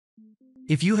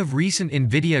If you have recent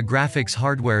Nvidia graphics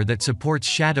hardware that supports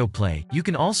ShadowPlay, you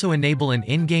can also enable an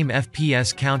in-game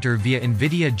FPS counter via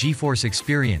Nvidia Geforce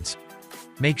Experience.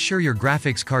 Make sure your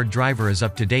graphics card driver is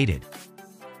up-to-date.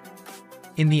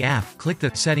 In the app, click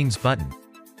the Settings button.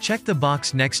 Check the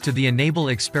box next to the Enable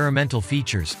Experimental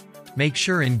Features. Make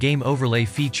sure In-Game Overlay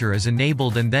feature is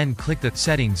enabled and then click the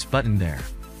Settings button there.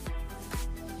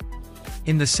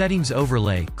 In the Settings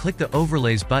overlay, click the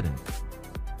Overlays button.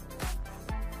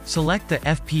 Select the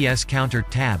FPS Counter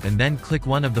tab and then click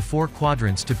one of the 4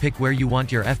 quadrants to pick where you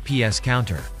want your FPS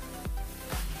counter.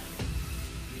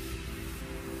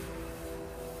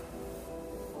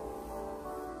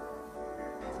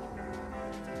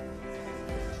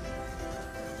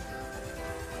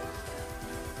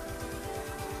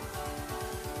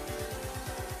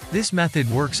 This method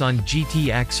works on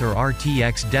GTX or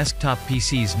RTX desktop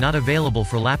PCs not available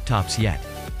for laptops yet.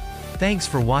 Thanks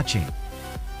for watching.